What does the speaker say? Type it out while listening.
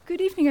Good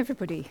evening,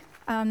 everybody.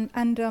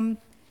 Although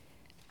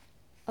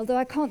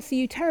I can't see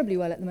you terribly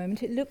well at the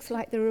moment, it looks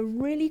like there are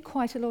really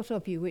quite a lot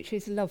of you, which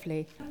is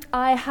lovely.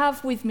 I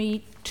have with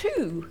me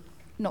two,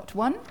 not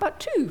one, but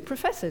two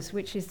professors,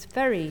 which is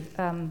very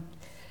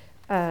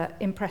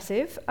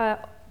impressive.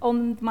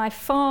 On my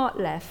far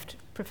left,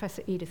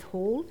 Professor Edith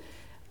Hall,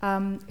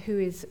 who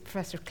is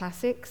Professor of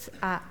Classics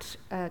at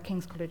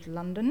King's College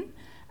London,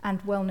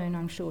 and well known,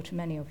 I'm sure, to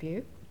many of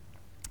you.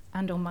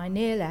 And on my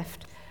near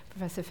left,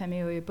 Professor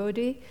Femi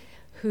Oyebode,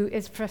 who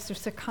is Professor of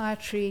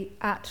Psychiatry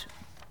at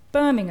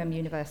Birmingham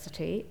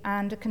University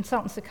and a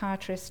consultant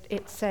psychiatrist,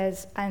 it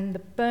says, and the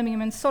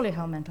Birmingham and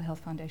Solihull Mental Health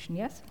Foundation,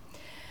 yes?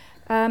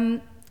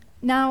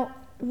 Now,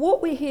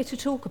 what we're here to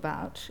talk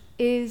about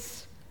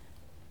is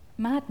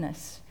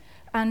madness,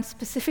 and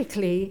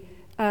specifically,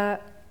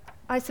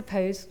 I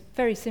suppose,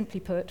 very simply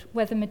put,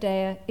 whether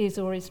Medea is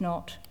or is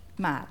not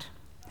mad.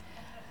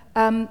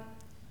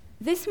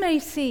 This may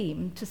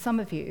seem, to some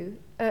of you,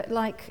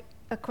 like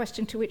a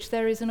question to which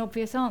there is an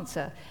obvious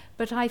answer,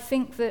 but I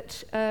think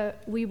that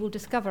we will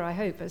discover, I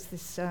hope, as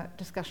this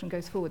discussion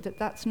goes forward, that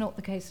that's not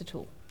the case at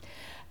all.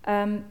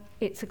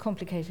 It's a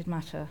complicated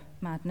matter,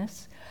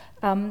 madness.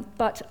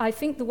 But I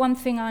think the one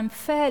thing I'm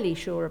fairly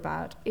sure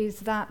about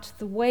is that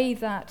the way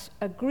that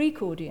a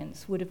Greek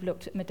audience would have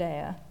looked at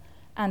Medea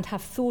and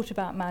have thought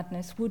about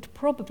madness would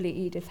probably,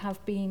 Edith,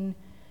 have been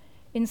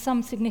in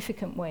some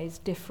significant ways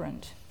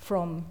different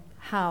from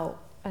how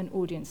an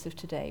audience of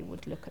today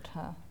would look at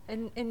her.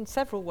 In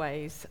several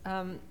ways.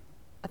 I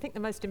think the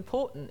most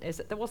important is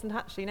that there wasn't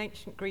actually an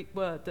ancient Greek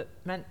word that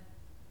meant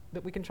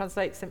that we can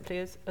translate simply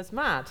as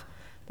mad.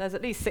 There's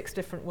at least 6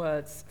 different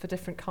words for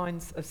different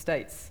kinds of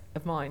states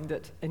of mind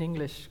that in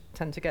English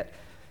tend to get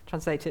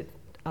translated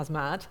as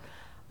mad.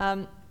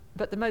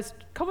 But the most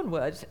common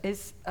word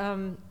is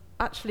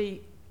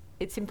actually,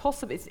 it's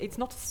impossible. It's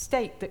not a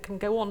state that can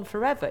go on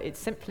forever. It's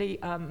simply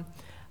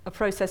a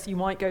process you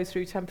might go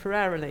through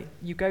temporarily.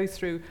 You go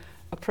through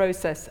a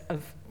process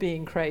of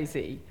being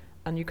crazy,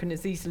 and you can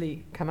as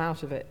easily come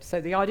out of it.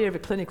 So the idea of a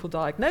clinical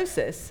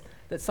diagnosis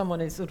that someone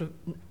is sort of,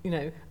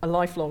 a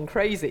lifelong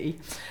crazy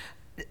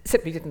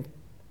simply didn't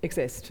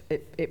exist.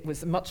 It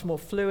was much more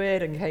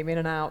fluid and came in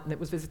and out, and it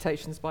was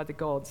visitations by the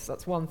gods.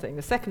 That's one thing.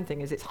 The second thing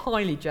is it's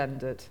highly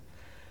gendered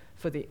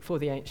for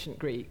the ancient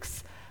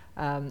Greeks.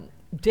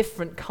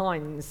 Different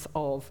kinds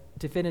of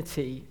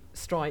divinity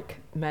strike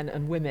men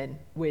and women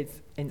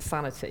with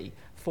insanity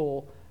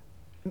for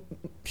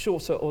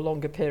shorter or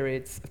longer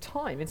periods of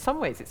time. In some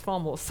ways, it's far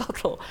more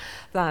subtle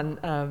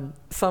than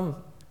some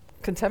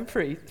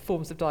contemporary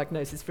forms of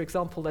diagnosis. For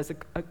example, there's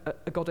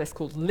a goddess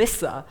called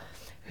Lyssa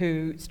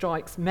who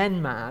strikes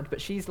men mad,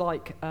 but she's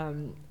like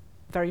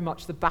very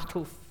much the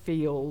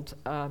battlefield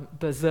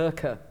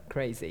berserker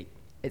crazy.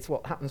 It's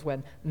what happens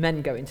when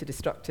men go into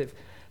destructive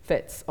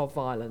fits of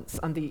violence.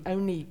 And the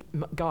only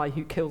guy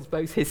who kills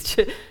both his,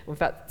 in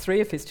fact, 3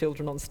 of his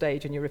children on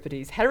stage in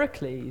Euripides,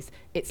 Heracles,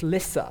 it's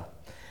Lyssa.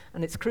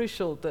 And it's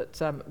crucial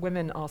that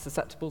women are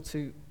susceptible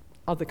to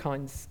other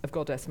kinds of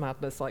goddess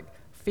madness, like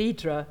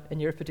Phaedra in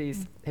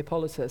Euripides'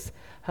 Hippolytus.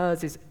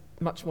 Hers is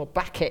much more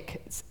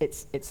Bacchic.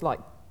 It's like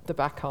the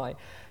Bacchae.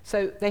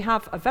 So they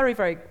have a very,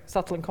 very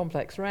subtle and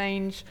complex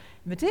range.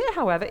 Medea,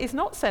 however, is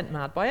not sent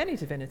mad by any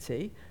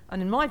divinity,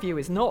 and in my view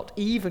is not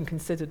even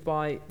considered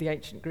by the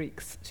ancient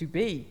Greeks to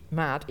be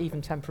mad, even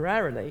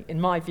temporarily.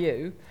 In my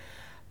view,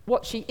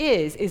 what she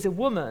is a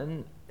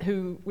woman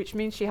which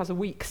means she has a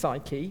weak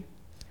psyche,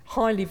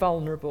 highly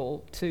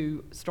vulnerable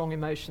to strong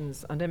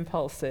emotions and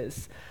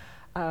impulses,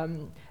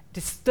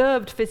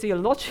 disturbed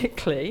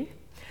physiologically.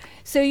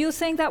 So you're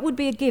saying that would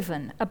be a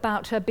given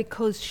about her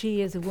because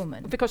she is a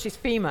woman? Because she's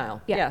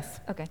female, yeah. Yes.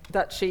 Okay.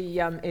 That she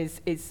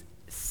is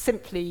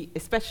simply,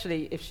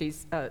 especially if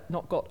she's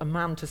not got a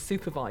man to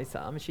supervise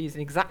her, she's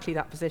in exactly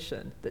that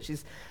position, that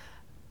she's,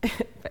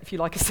 if you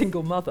like, a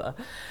single mother.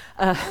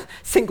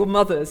 Single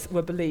mothers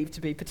were believed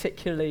to be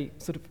particularly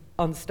sort of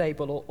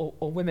unstable,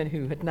 or women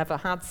who had never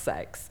had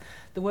sex.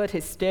 The word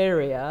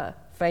hysteria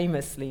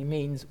famously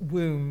means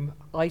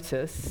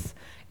womb-itis,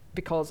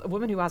 because a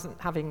woman who wasn't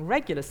having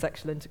regular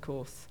sexual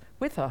intercourse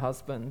with her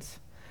husband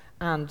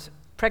and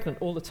pregnant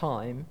all the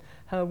time,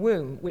 her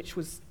womb, which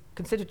was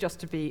considered just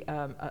to be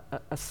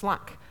a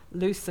slack,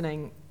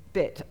 loosening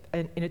bit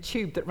in a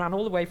tube that ran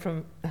all the way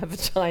from her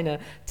vagina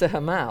to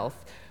her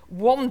mouth,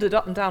 wandered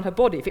up and down her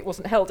body if it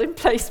wasn't held in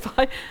place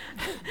by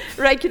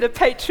regular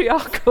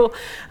patriarchal.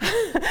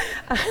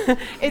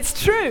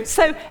 It's true.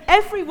 So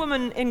every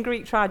woman in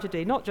Greek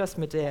tragedy, not just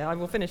Medea, I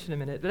will finish in a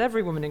minute, but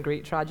every woman in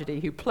Greek tragedy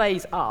who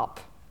plays up,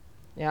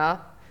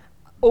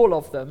 all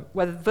of them,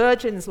 whether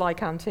virgins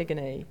like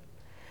Antigone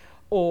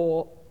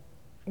or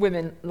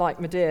women like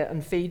Medea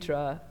and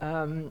Phaedra,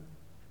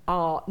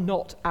 are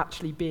not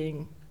actually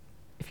being,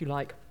 if you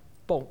like,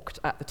 bonked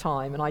at the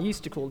time. And I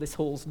used to call this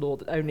Hall's law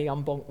that only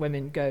unbonked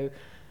women go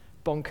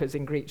bonkers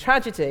in Greek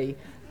tragedy.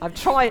 I've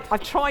tried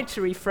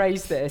to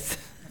rephrase this,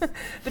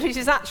 but it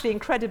is actually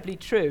incredibly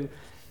true.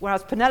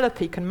 Whereas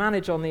Penelope can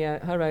manage on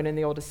her own in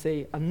the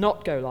Odyssey and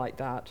not go like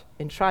that,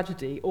 in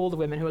tragedy, all the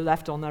women who are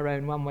left on their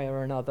own one way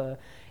or another,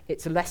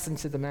 it's a lesson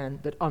to the men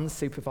that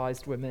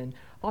unsupervised women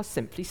are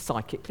simply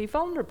psychically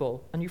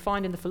vulnerable. And you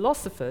find in the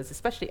philosophers,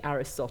 especially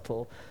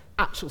Aristotle,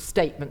 actual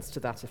statements to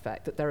that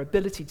effect, that their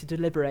ability to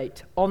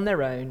deliberate on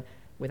their own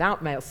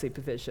without male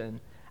supervision,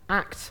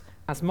 act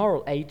as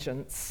moral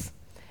agents,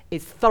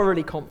 is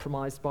thoroughly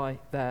compromised by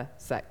their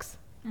sex.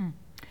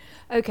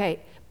 Okay,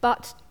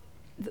 but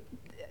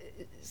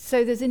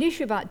so there's an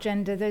issue about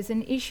gender, there's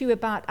an issue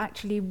about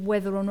actually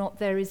whether or not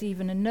there is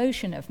even a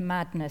notion of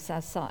madness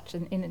as such,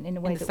 in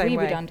a way that we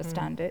would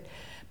understand it.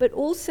 But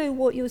also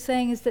what you're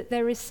saying is that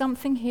there is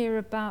something here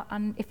about,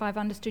 and if I've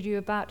understood you,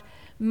 about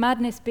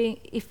madness being,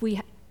 if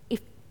we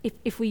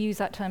use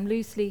that term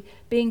loosely,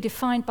 being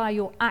defined by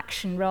your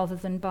action rather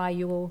than by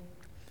your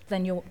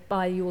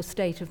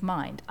state of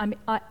mind. I mean,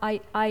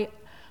 I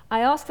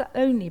ask that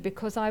only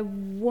because I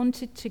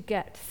wanted to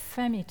get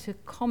Femi to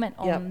comment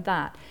on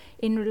that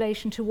in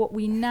relation to what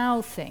we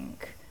now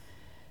think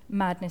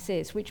madness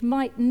is, which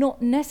might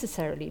not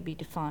necessarily be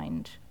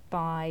defined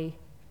by,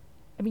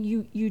 I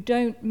mean, you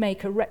don't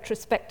make a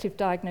retrospective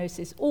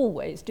diagnosis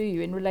always, do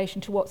you, in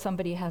relation to what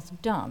somebody has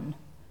done?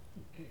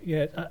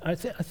 Yeah, I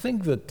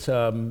think that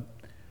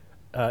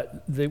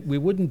we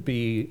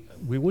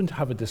wouldn't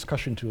have a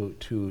discussion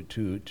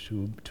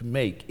to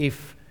make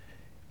if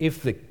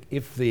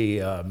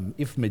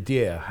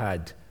Medea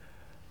had,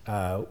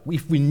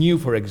 if we knew,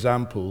 for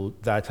example,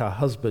 that her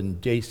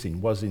husband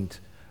Jason wasn't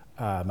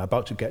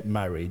about to get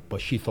married,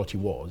 but she thought he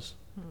was,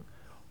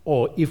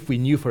 or if we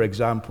knew, for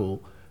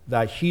example,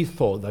 that she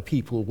thought that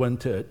people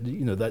wanted,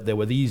 that there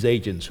were these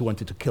agents who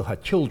wanted to kill her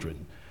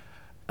children,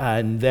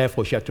 and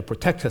therefore she had to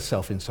protect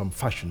herself in some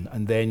fashion,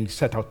 and then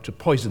set out to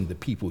poison the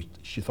people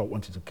she thought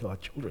wanted to kill her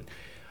children.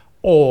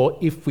 Or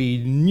if we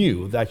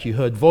knew that she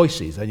heard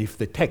voices, and if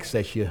the text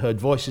says she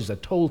heard voices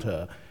that told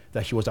her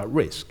that she was at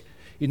risk.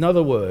 In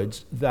other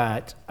words,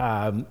 that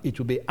it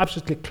would be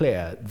absolutely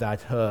clear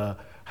that her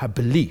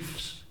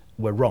beliefs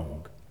were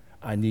wrong.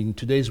 And in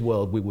today's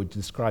world, we would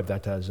describe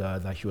that as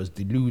that she was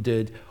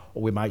deluded,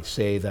 or we might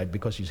say that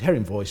because she's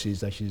hearing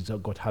voices, that she's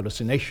got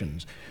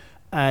hallucinations.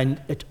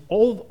 And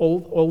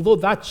although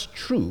that's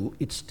true,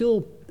 it's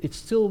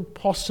still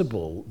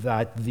possible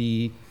that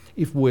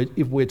if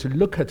we're to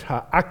look at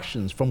her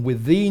actions from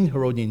within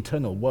her own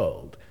internal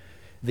world,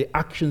 the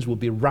actions will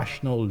be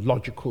rational,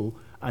 logical,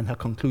 and her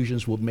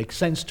conclusions will make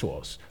sense to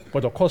us.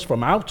 But of course,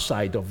 from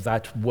outside of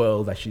that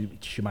world that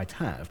she might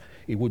have,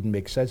 it wouldn't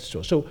make sense to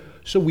us.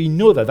 So we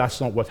know that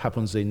that's not what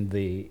happens in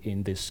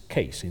this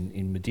case,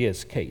 in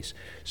Medea's case.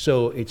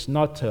 So it's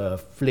not a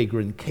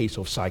flagrant case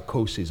of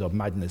psychosis or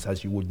madness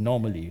as you would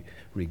normally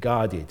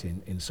regard it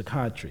in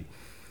psychiatry.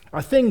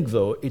 I think,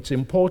 though, it's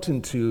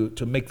important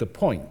to make the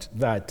point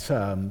that,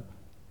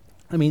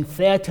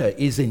 theatre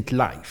isn't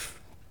life,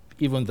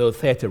 even though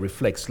theatre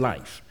reflects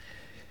life.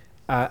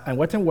 And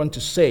what I want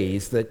to say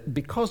is that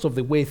because of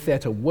the way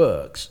theatre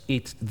works,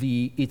 it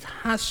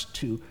has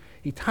to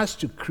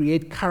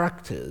create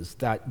characters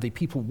that the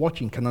people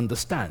watching can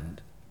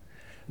understand.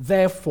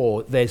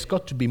 Therefore, there's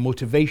got to be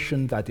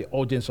motivation that the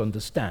audience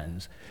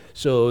understands.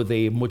 So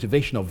the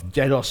motivation of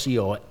jealousy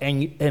or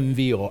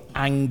envy or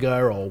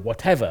anger or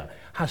whatever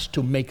has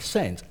to make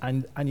sense.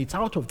 And it's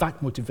out of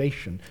that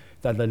motivation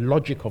that the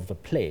logic of the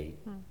play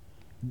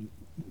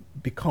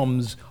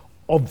becomes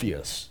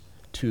obvious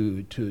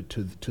to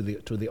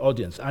the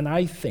audience. And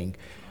I think,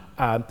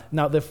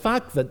 now the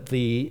fact that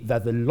the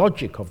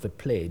logic of the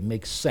play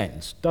makes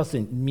sense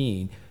doesn't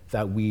mean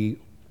that we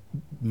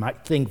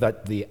might think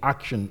that the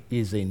action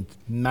isn't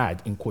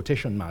mad, in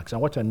quotation marks.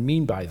 And what I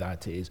mean by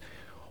that is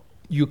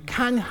you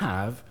can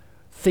have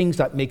things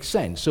that make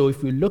sense. So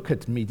if we look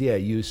at Medea,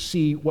 you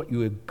see what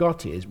we've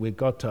got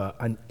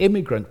an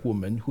immigrant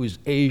woman who is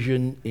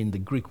Asian in the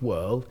Greek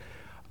world.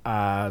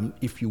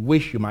 If you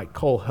wish, you might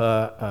call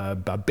her a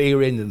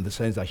barbarian in the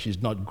sense that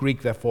she's not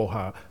Greek, therefore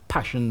her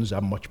passions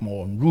are much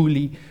more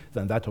unruly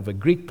than that of a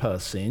Greek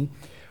person.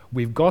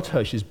 We've got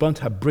her, she's burnt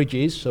her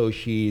bridges, so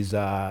she's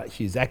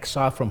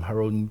exiled from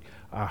her own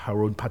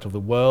part of the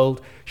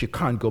world. She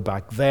can't go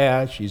back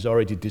there. She's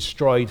already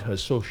destroyed her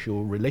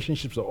social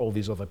relationships with all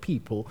these other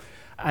people.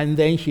 And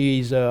then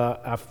she's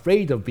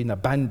afraid of being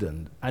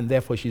abandoned, and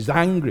therefore she's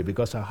angry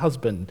because her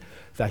husband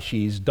that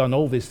she's done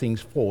all these things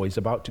for is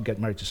about to get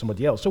married to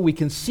somebody else. So we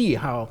can see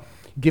how,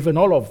 given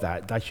all of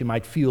that she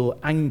might feel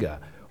anger.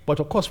 But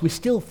of course, we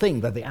still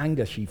think that the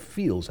anger she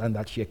feels and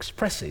that she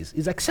expresses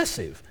is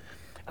excessive.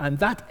 And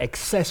that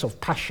excess of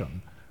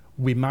passion,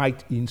 we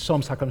might, in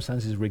some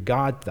circumstances,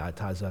 regard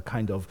that as a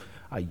kind of,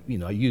 I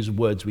use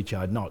words which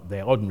are not,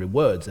 they're ordinary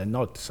words, they're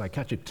not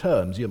psychiatric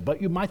terms,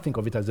 but you might think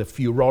of it as a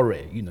furore.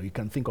 You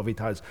can think of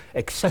it as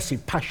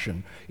excessive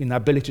passion,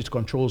 inability to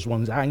control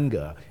one's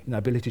anger,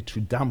 inability to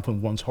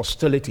dampen one's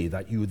hostility,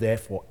 that you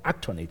therefore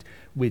act on it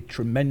with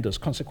tremendous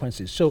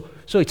consequences. So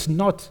it's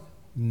not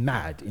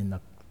mad in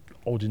the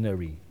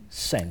ordinary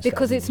sense.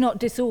 Because it's not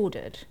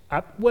disordered.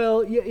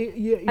 Well,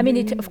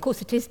 of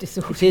course it is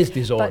disordered. It is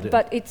disordered.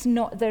 But it's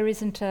not, there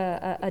isn't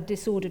a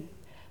disordered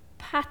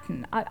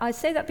pattern. I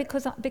say that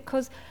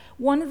because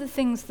one of the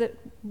things that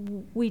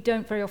we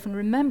don't very often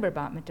remember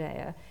about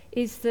Medea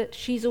is that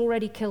she's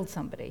already killed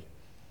somebody.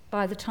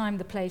 By the time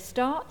the play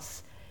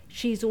starts,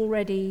 she's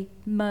already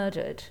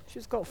murdered.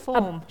 She's got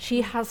form.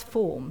 She has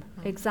form,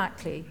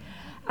 exactly.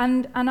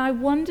 And I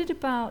wondered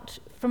about,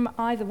 from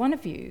either one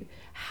of you,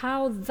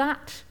 how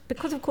that,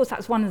 because of course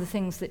that's one of the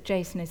things that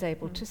Jason is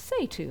able to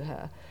say to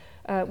her,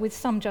 with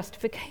some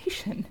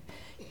justification,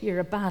 you're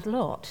a bad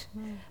lot,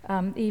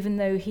 even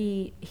though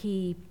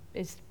he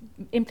is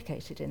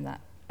implicated in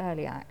that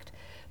early act.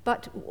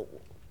 But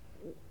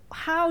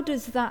how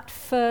does that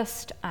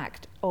first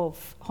act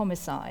of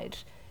homicide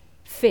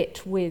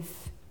fit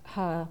with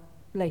her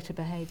later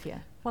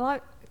behaviour? Well,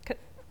 can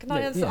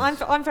I answer?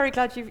 Yes. I'm very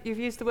glad you've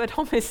used the word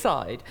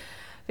homicide,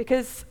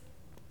 because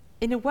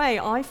in a way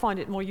I find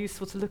it more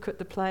useful to look at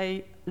the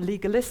play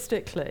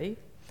legalistically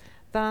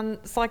than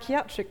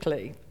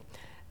psychiatrically.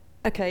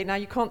 Okay, now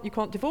you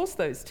can't divorce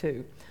those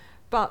two,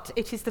 but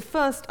it is the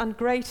first and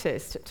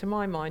greatest, to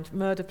my mind,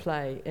 murder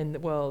play in the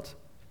world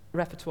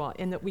repertoire,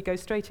 in that we go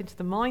straight into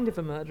the mind of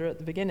a murderer at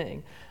the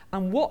beginning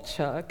and watch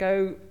her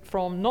go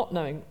from not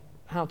knowing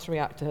how to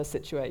react to her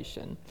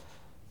situation,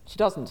 she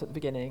doesn't at the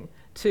beginning,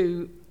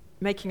 to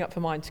making up her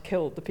mind to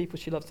kill the people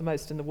she loves the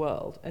most in the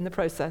world in the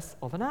process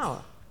of an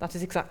hour. That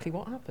is exactly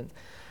what happens.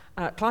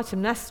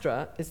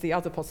 Clytemnestra is the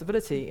other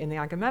possibility in the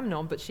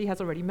Agamemnon, but she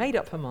has already made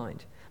up her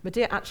mind.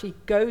 Medea actually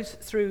goes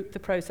through the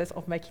process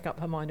of making up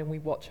her mind, and we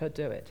watch her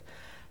do it.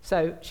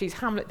 So she's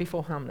Hamlet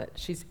before Hamlet.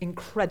 She's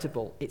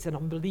incredible. It's an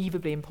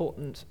unbelievably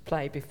important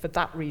play for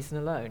that reason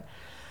alone.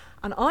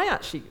 And I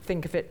actually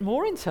think of it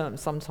more in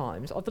terms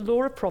sometimes of the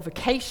law of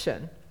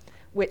provocation,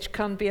 which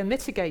can be a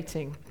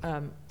mitigating,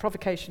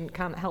 provocation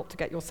can help to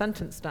get your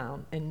sentence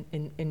down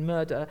in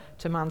murder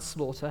to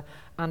manslaughter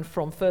and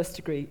from first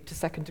degree to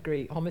second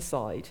degree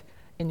homicide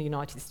in the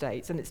United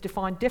States. And it's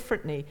defined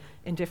differently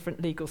in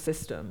different legal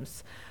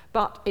systems.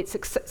 But it's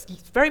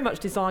very much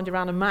designed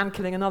around a man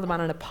killing another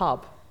man in a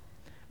pub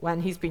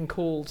when he's been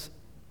called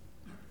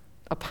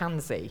a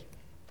pansy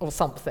or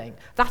something.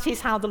 That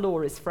is how the law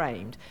is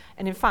framed.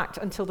 And in fact,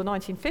 until the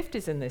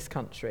 1950s in this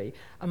country,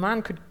 a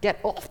man could get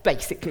off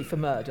basically for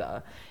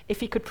murder if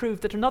he could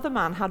prove that another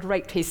man had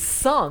raped his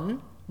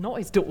son, not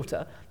his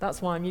daughter,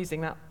 that's why I'm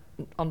using that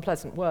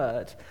unpleasant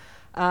word,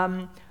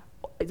 that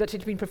it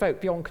had been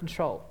provoked beyond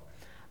control.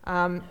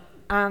 And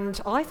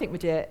I think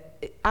Medea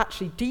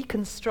actually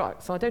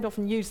deconstructs, I don't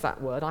often use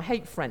that word, I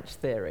hate French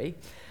theory,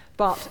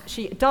 but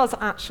she does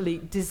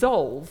actually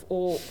dissolve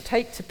or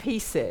take to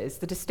pieces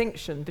the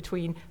distinction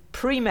between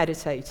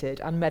premeditated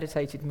and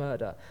meditated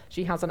murder.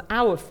 She has an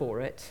hour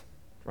for it,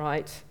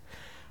 right?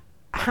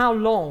 How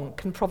long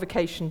can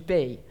provocation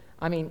be?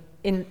 I mean,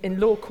 in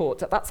law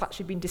court, that's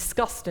actually been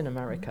discussed in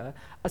America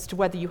as to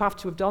whether you have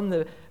to have done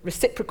the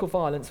reciprocal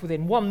violence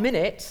within 1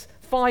 minute,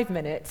 5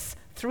 minutes,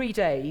 3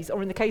 days,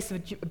 or in the case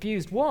of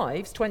abused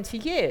wives, 20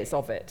 years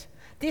of it.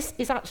 This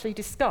is actually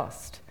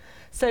discussed.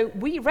 So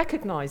we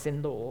recognize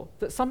in law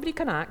that somebody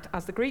can act,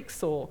 as the Greeks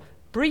saw,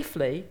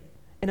 briefly,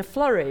 in a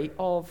flurry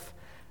of,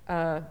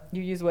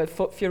 you use the word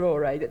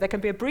furore, that there can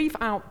be a brief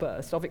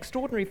outburst of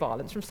extraordinary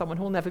violence from someone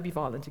who will never be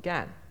violent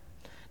again.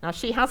 Now,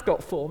 she has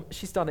got form,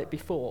 she's done it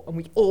before, and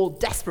we all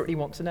desperately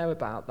want to know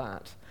about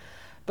that.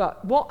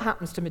 But what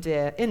happens to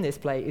Medea in this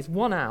play is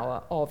 1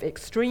 hour of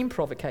extreme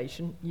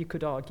provocation, you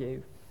could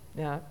argue,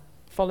 yeah,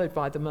 followed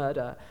by the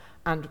murder.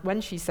 And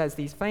when she says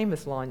these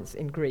famous lines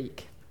in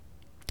Greek,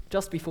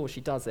 just before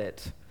she does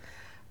it,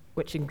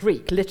 which in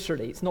Greek,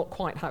 literally, it's not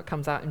quite how it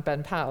comes out in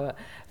Ben Power,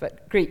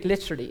 but Greek,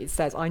 literally, it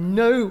says, I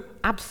know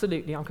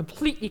absolutely, I'm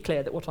completely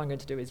clear that what I'm going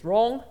to do is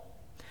wrong,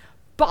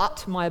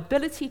 but my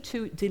ability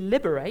to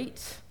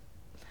deliberate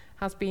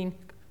has been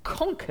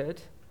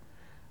conquered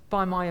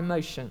by my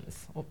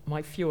emotions, or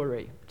my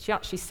fury. She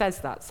actually says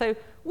that. So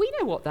we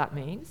know what that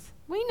means.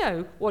 We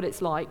know what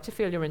it's like to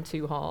feel you're in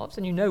two halves,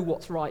 and you know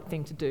what's the right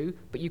thing to do,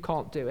 but you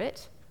can't do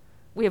it.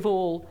 We have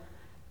all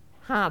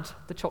had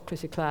the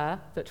chocolate eclair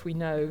that we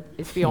know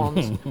is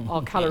beyond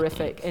our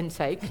calorific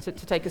intake to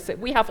take a sip.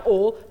 We have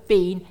all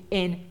been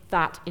in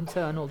that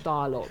internal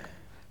dialogue,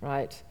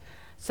 right?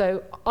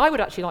 So I would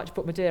actually like to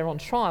put Medea on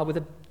trial with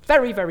a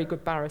very, very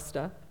good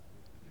barrister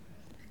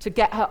to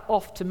get her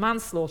off to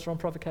manslaughter on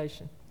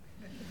provocation.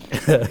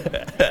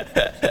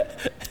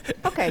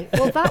 Okay,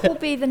 well, that will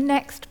be the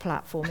next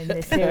platform in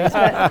this series,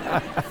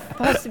 but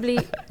possibly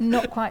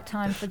not quite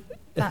time for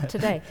that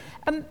today.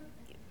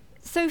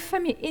 So,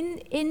 Femi,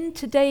 in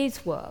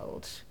today's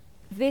world,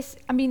 this,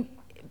 I mean,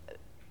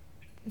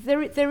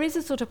 there is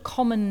a sort of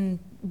common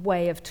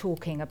way of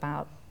talking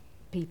about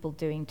people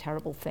doing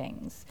terrible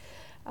things,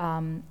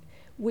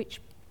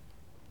 which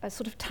a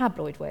sort of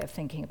tabloid way of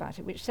thinking about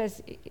it, which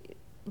says,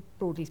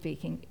 broadly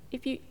speaking,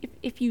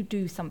 if you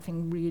do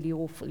something really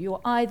awful,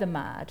 you're either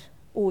mad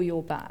or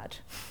you're bad.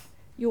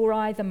 You're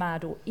either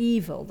mad or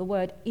evil. The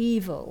word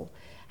evil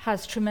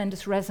has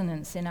tremendous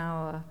resonance in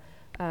our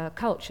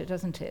culture,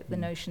 doesn't it? The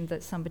notion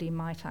that somebody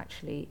might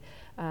actually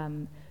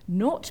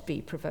not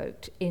be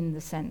provoked in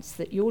the sense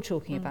that you're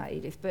talking about,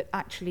 Edith, but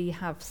actually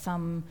have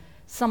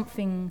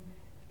something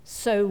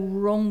so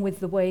wrong with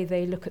the way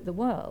they look at the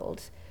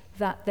world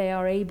that they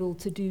are able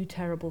to do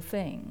terrible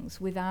things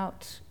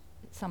without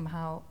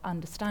somehow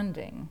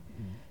understanding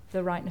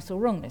the rightness or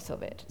wrongness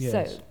of it.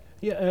 Yes. So,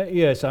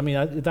 yes, I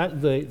mean,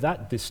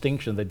 that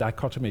distinction, the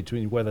dichotomy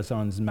between whether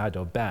someone's mad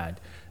or bad,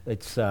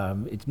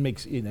 it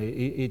makes,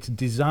 it's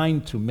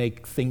designed to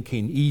make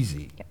thinking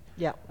easy.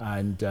 Yeah.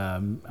 And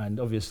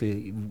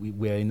obviously,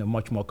 we're in a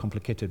much more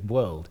complicated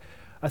world.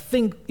 I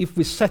think if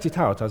we set it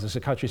out as a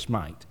psychiatrist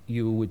might,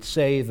 you would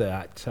say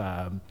that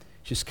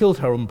she's killed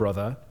her own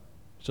brother,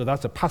 so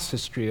that's a past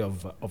history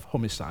of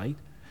homicide.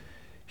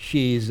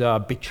 She's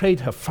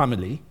betrayed her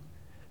family,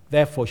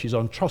 therefore she's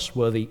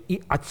untrustworthy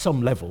at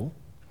some level.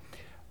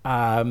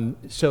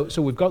 So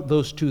we've got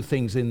those two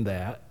things in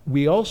there.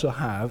 We also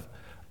have,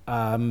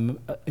 in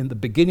the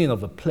beginning of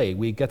the play,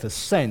 we get a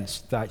sense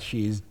that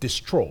she's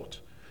distraught,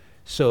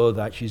 so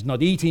that she's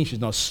not eating,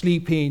 she's not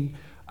sleeping.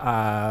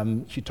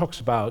 She talks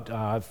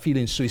about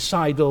feeling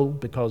suicidal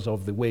because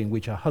of the way in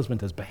which her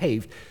husband has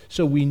behaved.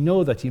 So we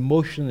know that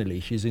emotionally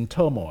she's in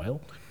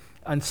turmoil.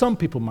 And some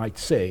people might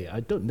say,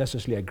 I don't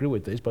necessarily agree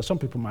with this, but some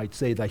people might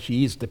say that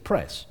she is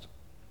depressed.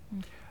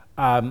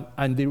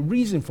 And the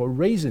reason for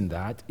raising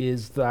that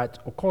is that,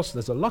 of course,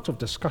 there's a lot of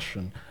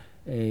discussion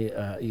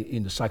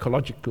in the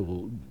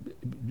psychological,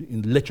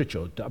 in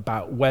literature,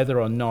 about whether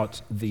or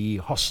not the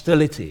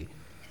hostility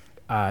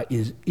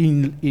is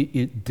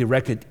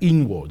directed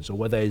inwards or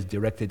whether it's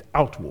directed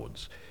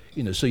outwards.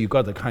 So you've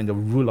got the kind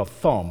of rule of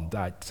thumb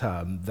that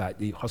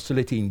the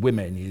hostility in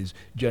women is,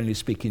 generally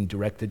speaking,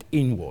 directed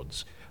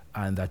inwards,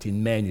 and that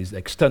in men is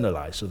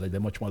externalized, so that they're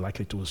much more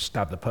likely to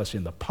stab the person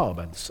in the pub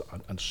and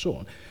so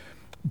on.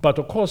 But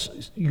of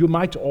course, you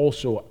might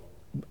also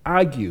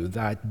argue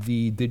that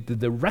the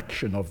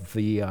direction of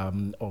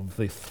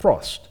the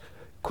thrust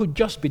could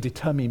just be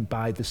determined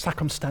by the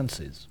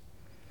circumstances,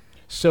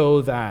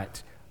 so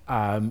that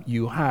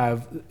you've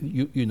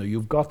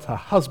got her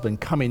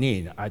husband coming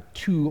in at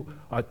two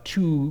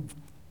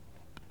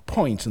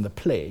points in the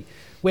play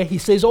where he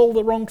says all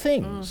the wrong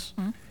things.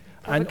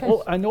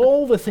 And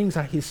all the things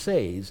that he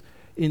says,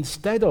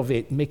 instead of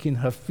it making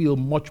her feel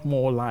much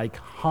more like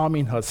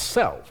harming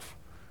herself,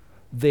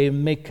 they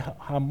make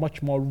her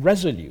much more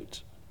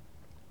resolute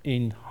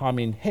in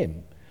harming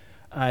him.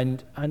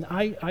 And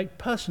I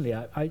personally,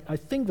 I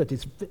think that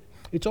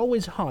it's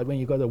always hard when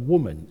you've got a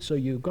woman. So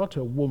you've got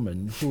a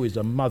woman who is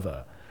a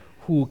mother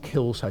who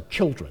kills her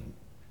children.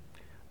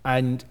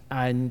 And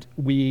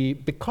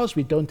because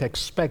we don't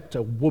expect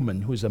a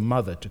woman who is a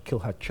mother to kill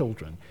her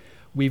children,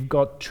 we've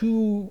got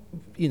two,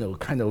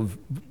 kind of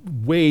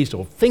ways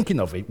of thinking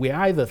of it. We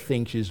either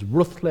think she's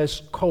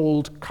ruthless,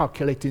 cold,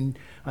 calculating,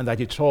 and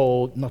that it's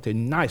all not a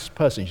nice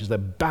person, she's a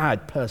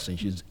bad person,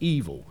 she's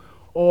evil.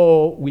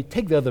 Or we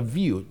take the other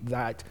view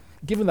that,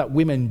 given that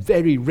women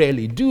very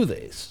rarely do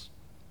this,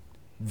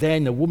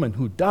 then a woman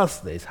who does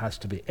this has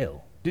to be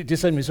ill. Do you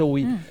see me? So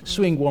we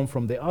swing one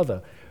from the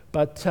other.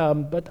 But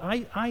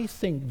I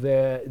think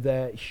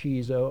that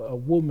she's a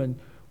woman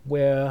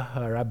where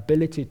her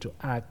ability to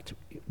act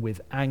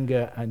with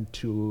anger and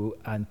to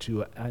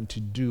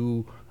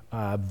do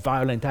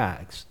violent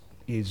acts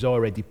is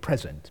already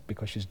present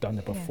because she's done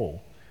it before.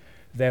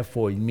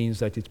 Therefore, it means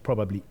that it's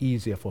probably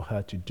easier for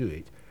her to do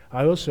it.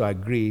 I also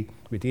agree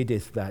with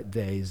Edith that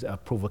there is a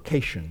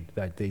provocation,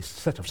 that there's a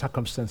set of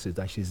circumstances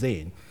that she's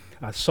in,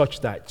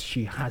 such that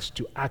she has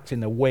to act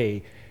in a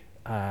way.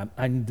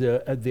 And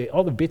the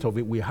other bit of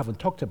it we haven't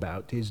talked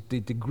about is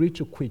the degree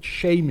to which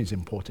shame is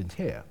important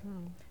here.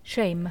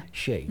 Shame.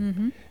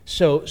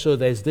 So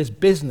there's this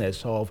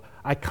business of,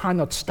 I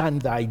cannot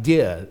stand the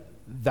idea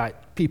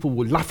that people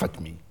will laugh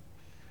at me.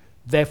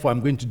 Therefore, I'm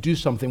going to do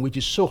something which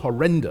is so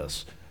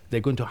horrendous, they're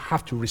going to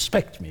have to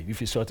respect me,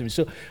 if you see what I mean.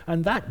 So,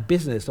 and that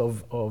business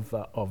of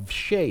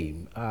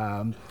shame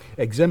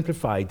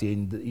exemplified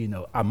in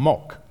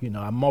amok.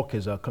 Amok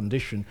is a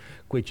condition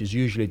which is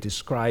usually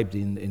described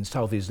in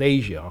Southeast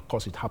Asia. Of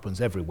course, it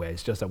happens everywhere.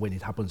 It's just that when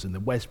it happens in the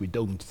West, we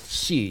don't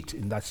see it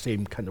in that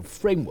same kind of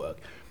framework.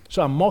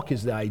 So amok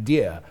is the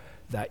idea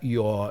that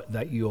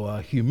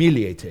you're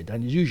humiliated,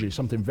 and it's usually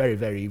something very,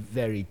 very,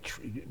 very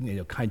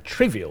kind of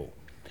trivial.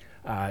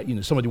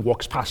 Somebody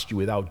walks past you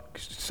without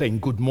saying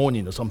good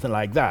morning or something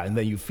like that, and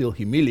then you feel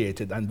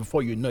humiliated, and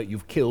before you know it,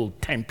 you've killed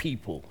 10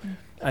 people.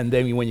 And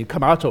then when you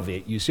come out of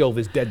it, you see all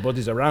these dead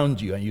bodies around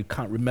you, and you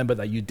can't remember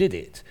that you did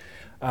it.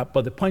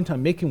 But the point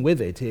I'm making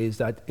with it is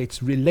that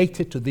it's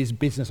related to this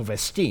business of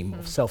esteem,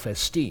 of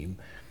self-esteem.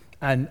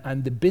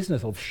 And the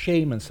business of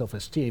shame and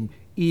self-esteem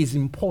is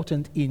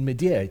important in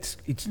Medea.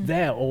 It's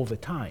there all the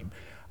time.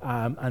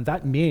 And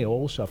that may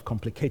also have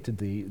complicated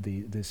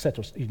the set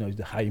of,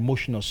 the high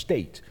emotional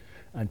state,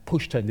 and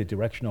pushed her in the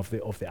direction of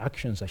the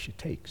actions that she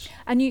takes.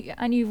 And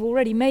you've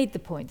already made the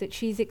point that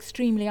she's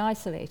extremely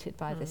isolated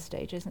by this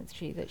stage, isn't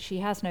she? That she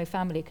has no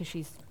family because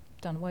she's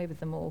done away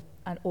with them all,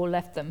 or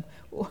left them,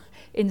 or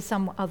in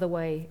some other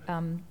way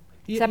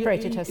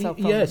separated herself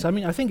from Yes, them. I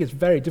mean, I think it's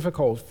very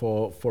difficult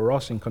for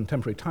us in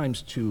contemporary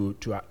times to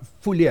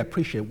fully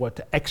appreciate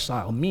what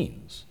exile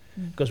means.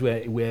 Because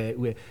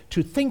we're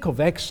to think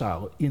of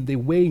exile in the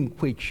way in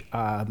which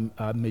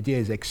Medea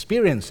is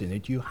experiencing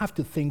it, you have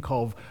to think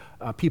of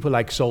people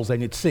like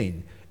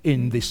Solzhenitsyn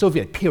in the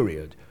Soviet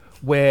period,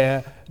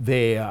 where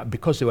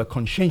because they were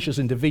conscientious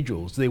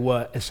individuals, they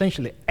were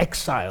essentially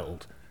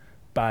exiled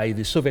by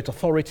the Soviet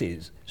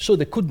authorities, so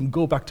they couldn't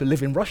go back to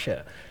live in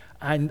Russia.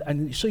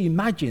 And so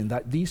imagine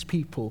that these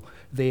people,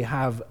 they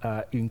have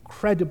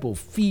incredible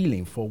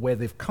feeling for where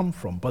they've come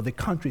from, but they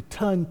can't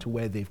return to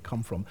where they've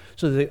come from.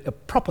 So there's a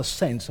proper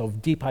sense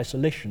of deep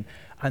isolation.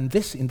 And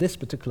this, in this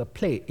particular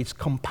play, it's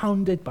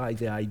compounded by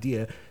the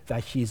idea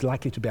that she is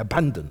likely to be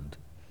abandoned.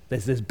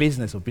 There's this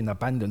business of being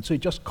abandoned. So it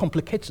just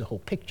complicates the whole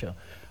picture.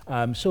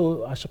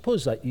 So I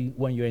suppose that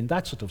when you're in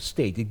that sort of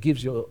state, it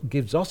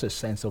gives us a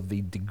sense of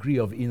the degree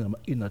of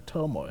inner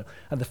turmoil.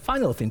 And the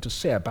final thing to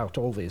say about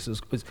all this is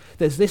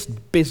there's this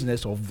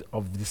business of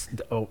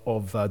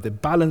the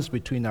balance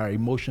between our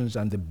emotions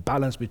and the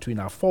balance between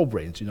our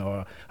forebrains,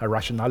 our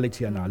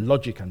rationality and our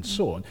logic and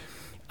so on.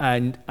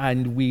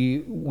 And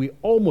we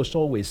almost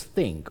always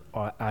think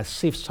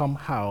as if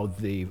somehow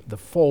the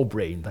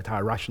forebrain, that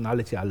our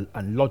rationality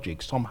and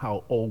logic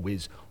somehow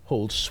always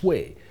hold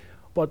sway.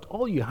 But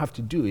all you have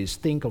to do is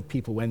think of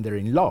people when they're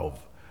in love,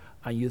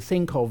 and you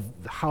think of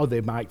how they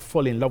might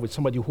fall in love with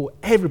somebody who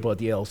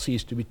everybody else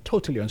sees to be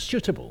totally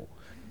unsuitable.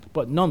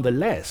 But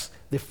nonetheless,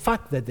 the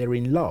fact that they're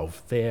in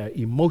love, their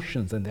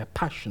emotions and their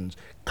passions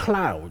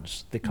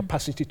clouds the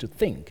capacity to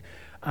think.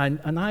 And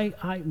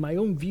my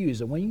own view is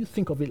that when you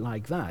think of it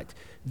like that,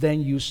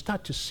 then you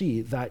start to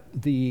see that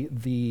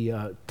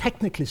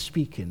technically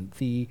speaking,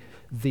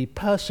 the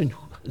person,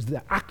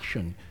 the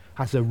action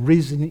has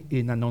arisen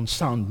in an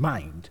unsound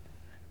mind,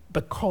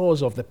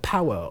 because of the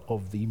power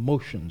of the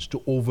emotions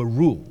to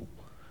overrule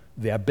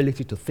the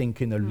ability to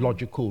think in a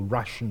logical,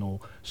 rational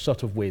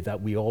sort of way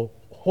that we all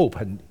hope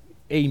and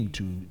aim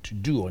to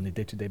do on a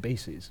day-to-day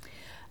basis.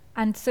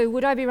 And so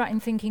would I be right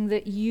in thinking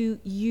that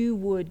you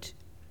would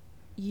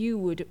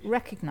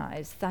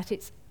recognise that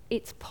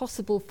it's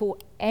possible for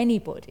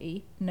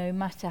anybody, no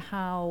matter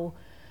how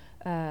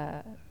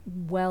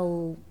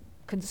well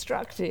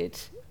constructed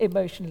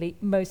emotionally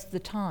most of the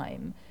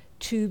time,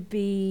 to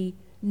be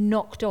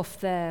knocked off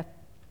their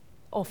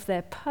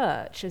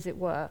perch, as it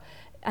were,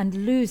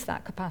 and lose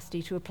that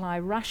capacity to apply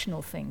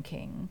rational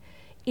thinking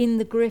in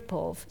the grip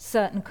of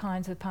certain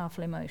kinds of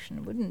powerful emotion?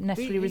 It wouldn't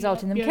necessarily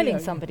result in them killing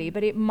somebody,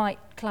 but it might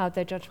cloud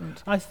their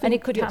judgment. And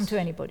it could happen to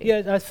anybody.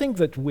 Yeah, I think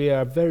that we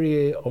are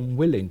very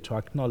unwilling to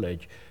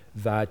acknowledge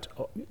that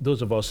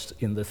those of us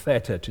in the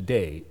theatre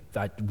today,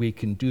 that we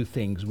can do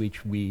things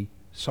which we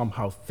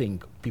somehow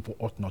think people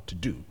ought not to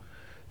do.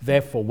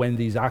 Therefore, when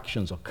these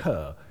actions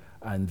occur,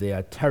 and they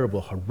are terrible,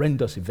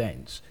 horrendous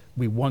events,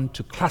 we want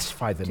to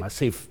classify them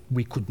as if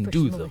we couldn't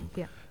do them,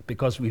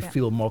 because we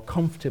feel more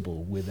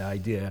comfortable with the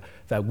idea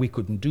that we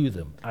couldn't do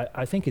them.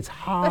 I think it's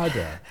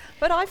harder.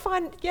 But I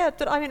find,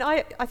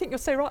 I think you're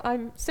so right.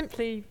 I'm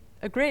simply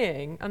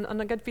agreeing, and I'm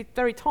going to be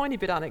very tiny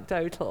bit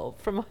anecdotal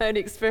from my own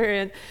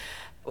experience,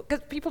 because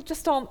people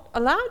just aren't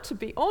allowed to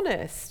be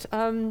honest.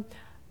 When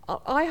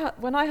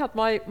I had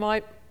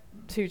my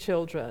two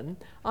children,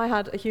 I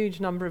had a huge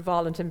number of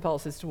violent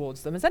impulses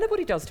towards them, as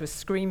anybody does to a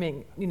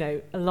screaming,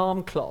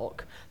 alarm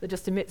clock that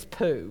just emits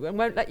poo and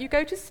won't let you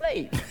go to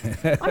sleep.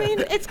 I mean,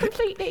 it's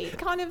completely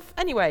kind of...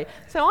 Anyway,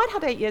 so I'd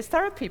had 8 years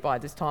therapy by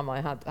this time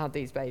I had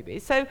these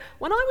babies. So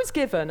when I was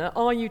given an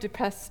 "Are you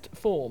depressed?"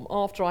 form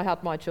after I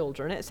had my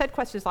children, it said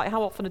questions like,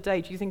 how often a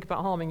day do you think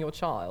about harming your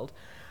child?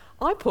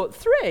 I put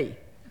 3.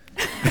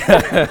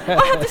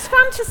 I had this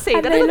fantasy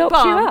and that they little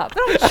locked you bum, up.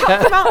 that I'd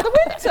chuck them out the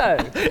window.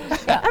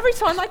 Every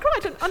time they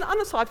cried.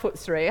 And so I put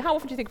 3. How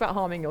often do you think about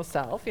harming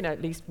yourself?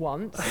 At least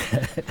once.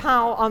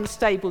 How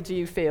unstable do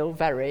you feel?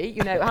 Very.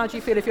 How do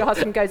you feel if your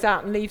husband goes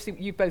out and leaves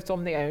you both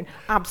on the own?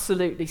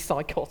 Absolutely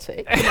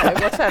psychotic.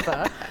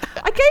 Whatever.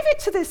 I gave it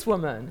to this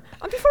woman,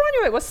 and before I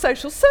knew it,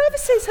 social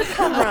services had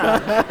come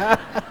round.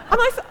 And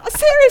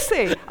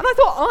seriously, and I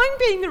thought, I'm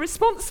being the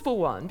responsible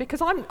one,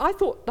 because I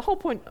thought the whole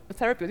point of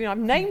therapy, I've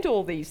named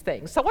all these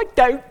things, so I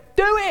don't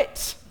do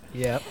it.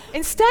 Yep.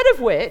 Instead of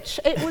which,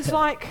 it was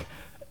like,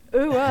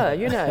 and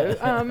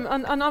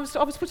I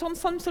was put on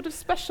some sort of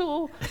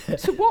special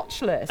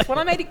to-watch list, when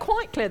I made it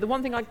quite clear the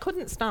one thing I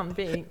couldn't stand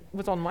being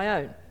was on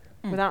my own,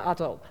 without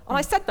adult. And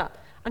I said that.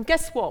 And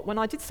guess what? When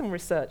I did some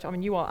research,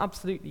 you are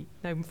absolutely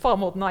know far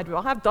more than I do.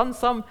 I have done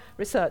some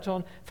research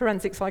on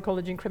forensic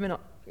psychology and criminal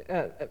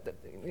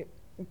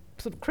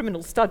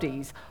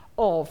studies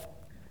of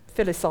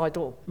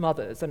filicidal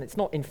mothers, and it's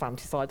not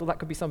infanticidal, that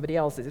could be somebody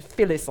else's, it's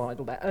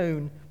filicidal, their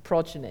own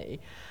progeny.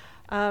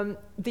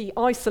 The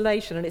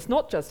isolation, and it's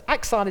not just,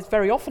 exile is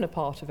very often a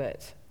part of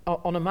it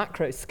on a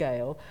macro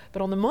scale,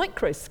 but on the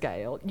micro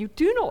scale, you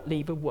do not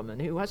leave a woman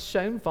who has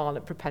shown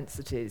violent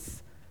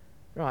propensities,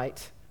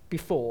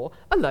 before,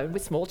 alone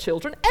with small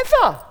children,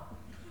 ever.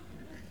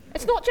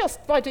 It's not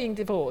just by being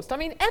divorced,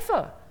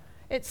 ever.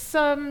 It's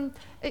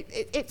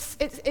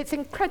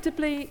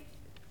incredibly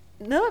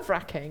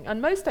nerve-wracking,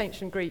 and most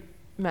ancient Greek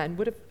men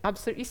would have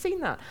absolutely seen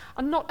that.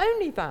 And not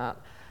only that,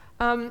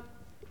 but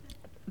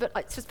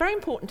it's just very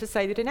important to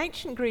say that in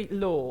ancient Greek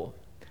law,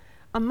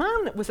 a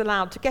man was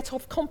allowed to get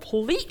off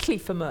completely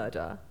for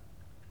murder,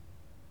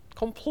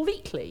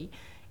 completely,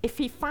 if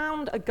he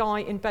found a guy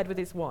in bed with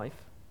his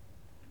wife.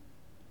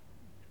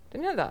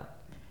 Didn't you know that?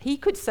 He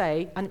could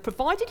say, and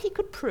provided he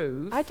could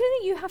prove... I don't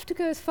think you have to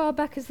go as far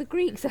back as the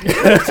Greeks to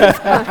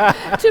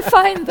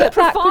find that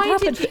that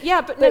could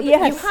happen. But you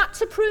had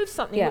to prove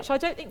something, which I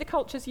don't think the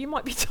cultures you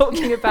might be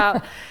talking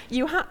about,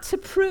 you had to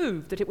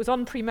prove that it was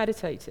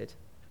unpremeditated.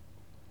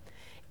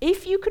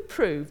 If you could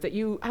prove that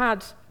you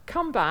had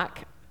come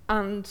back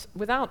and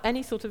without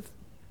any sort of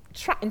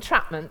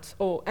entrapment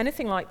or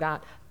anything like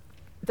that,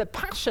 the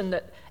passion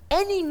that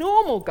any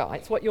normal guy,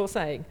 it's what you're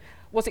saying,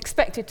 was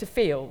expected to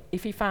feel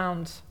if he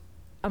found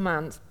a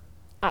man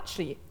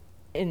actually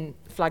in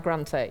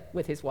flagrante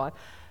with his wife,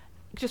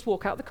 just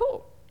walk out the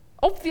court.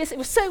 It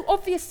was so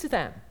obvious to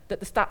them that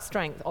the stat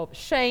strength of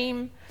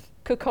shame,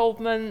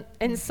 cuckoldment,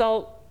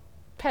 insult,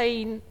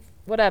 pain,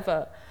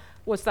 whatever,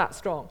 was that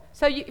strong.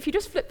 So if you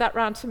just flip that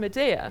round to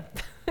Medea,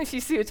 you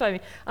see what I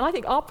mean? And I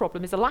think our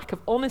problem is a lack of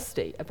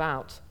honesty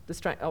about the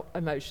strength of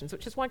emotions,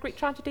 which is why Greek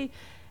tragedy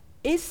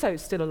is so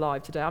still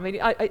alive today. I mean,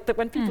 that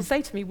when people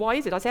say to me, why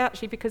is it? I say,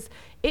 actually, because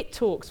it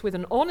talks with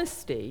an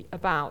honesty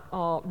about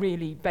our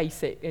really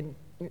basic and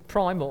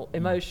primal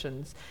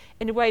emotions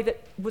in a way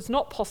that was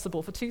not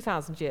possible for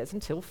 2,000 years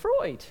until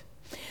Freud.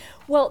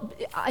 Well,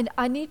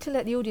 I need to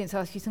let the audience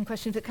ask you some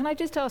questions, but can I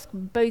just ask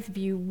both of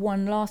you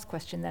one last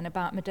question then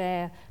about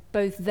Medea,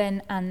 both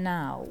then and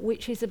now,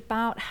 which is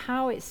about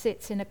how it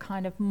sits in a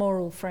kind of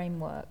moral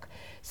framework.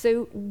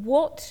 So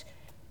what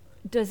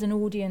does an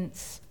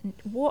audience,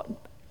 what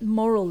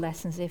moral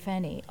lessons, if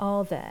any,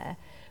 are there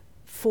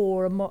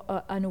for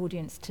an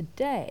audience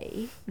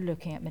today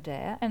looking at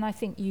Medea? And I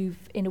think you've,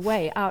 in a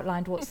way,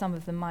 outlined what some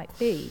of them might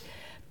be.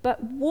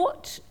 But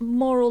what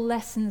moral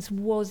lessons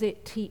was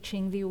it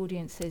teaching the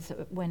audiences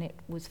when it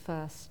was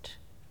first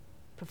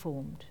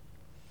performed?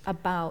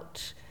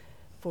 About,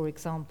 for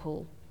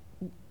example,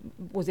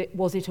 was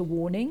it a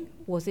warning?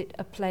 Was it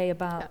a play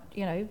about,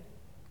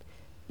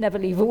 never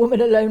leave a woman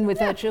alone with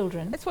her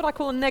children? It's what I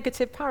call a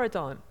negative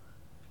paradigm.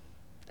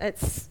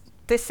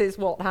 This is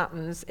what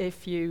happens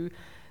if you,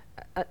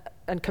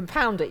 and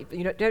compound it.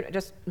 You don't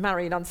just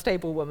marry an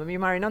unstable woman. You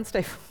marry an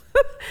unstable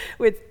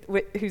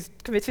who's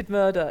committed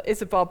murder,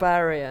 is a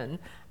barbarian,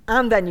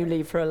 and then you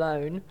leave her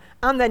alone,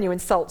 and then you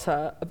insult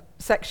her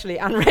sexually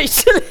and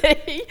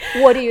racially.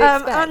 What do you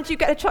expect? And you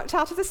get her chucked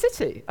out of the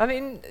city. I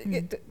mean,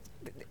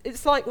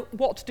 it's like,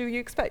 what do you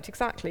expect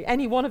exactly?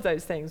 Any one of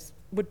those things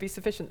would be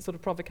sufficient sort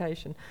of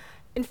provocation.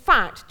 In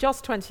fact,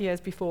 just 20 years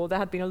before, there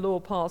had been a law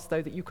passed,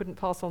 though, that you couldn't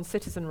pass on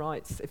citizen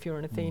rights if you're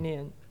an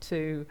Athenian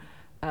to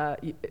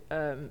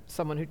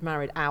someone who'd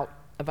married out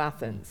of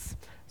Athens.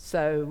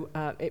 So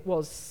it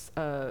was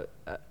a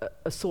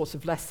sort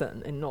of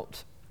lesson in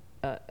not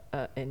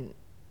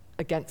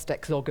against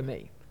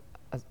exogamy,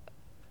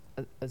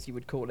 as you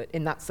would call it,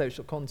 in that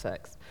social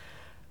context.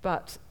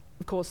 But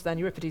of course, then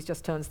Euripides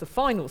just turns the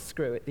final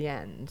screw at the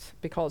end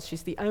because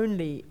she's the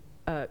only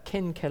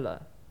kin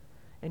killer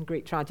in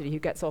Greek tragedy who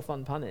gets off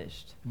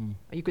unpunished.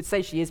 You could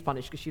say she is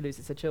punished because she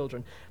loses her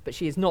children, but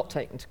she is not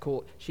taken to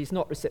court. She's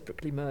not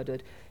reciprocally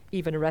murdered.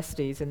 Even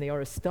Orestes in the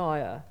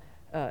Oresteia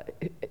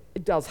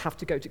it does have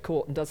to go to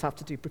court and does have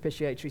to do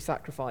propitiatory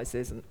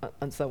sacrifices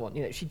and so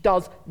on. She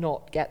does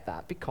not get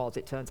that because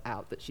it turns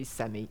out that she's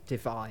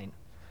semi-divine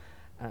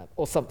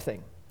or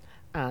something.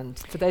 And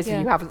for those of you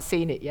who haven't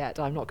seen it yet,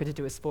 I'm not going to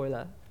do a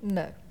spoiler.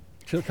 No.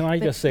 So can I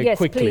just say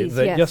quickly, please,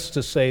 just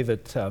to say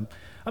that,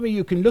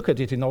 you can look at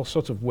it in all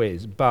sorts of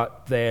ways,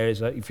 but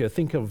there's, if you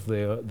think of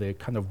the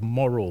kind of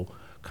moral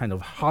kind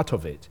of heart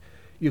of it,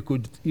 you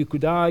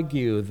could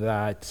argue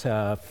that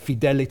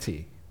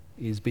fidelity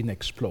is being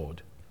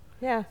explored.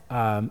 Yeah.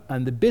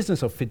 And the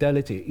business of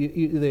fidelity,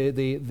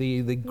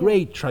 the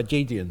great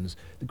tragedians,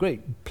 the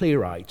great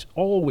playwrights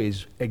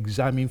always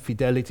examine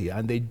fidelity,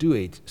 and they do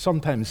it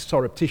sometimes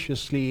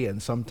surreptitiously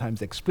and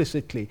sometimes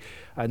explicitly.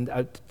 And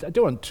I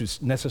don't want to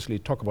necessarily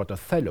talk about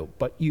Othello,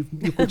 but you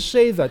could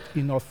say that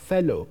in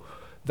Othello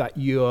that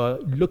you're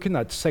looking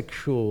at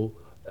sexual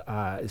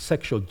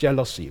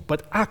jealousy,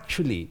 but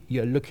actually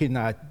you're looking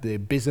at the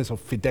business of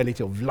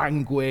fidelity of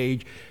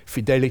language,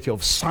 fidelity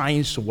of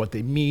signs to what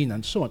they mean,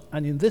 and so on.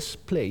 And in this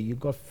play, you've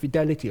got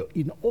fidelity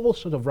in all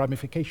sorts of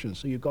ramifications.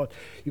 So you've got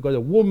a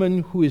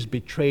woman who has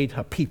betrayed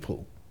her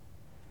people.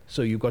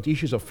 So you've got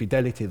issues of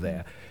fidelity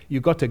there.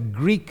 You've got a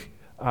Greek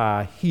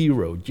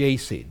hero,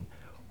 Jason,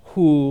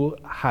 who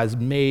has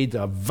made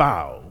a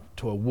vow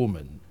to a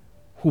woman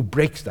who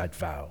breaks that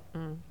vow.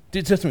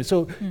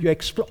 So you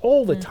explore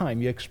all the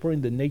time. You're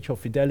exploring the nature of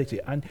fidelity,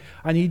 and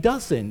he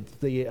doesn't.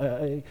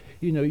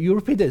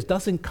 Euripides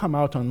doesn't come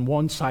out on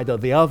one side or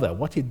the other.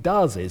 What it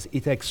does is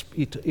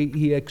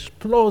he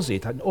explores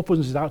it and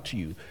opens it out to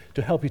you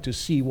to help you to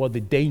see what the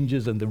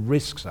dangers and the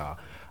risks are,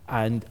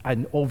 and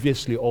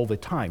obviously all the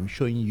time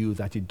showing you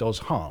that it does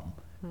harm.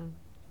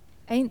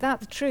 Ain't that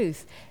the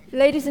truth?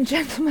 Ladies and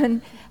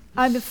gentlemen,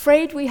 I'm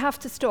afraid we have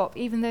to stop,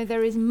 even though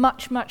there is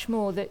much, much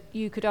more that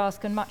you could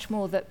ask and much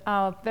more that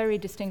our very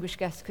distinguished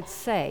guests could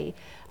say.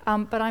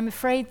 But I'm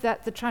afraid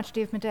that the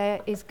tragedy of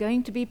Medea is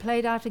going to be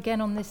played out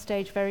again on this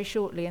stage very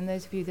shortly, and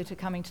those of you that are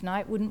coming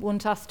tonight wouldn't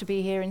want us to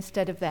be here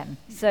instead of them.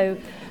 So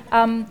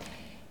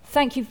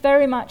thank you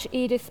very much,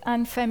 Edith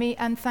and Femi,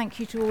 and thank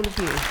you to all of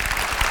you.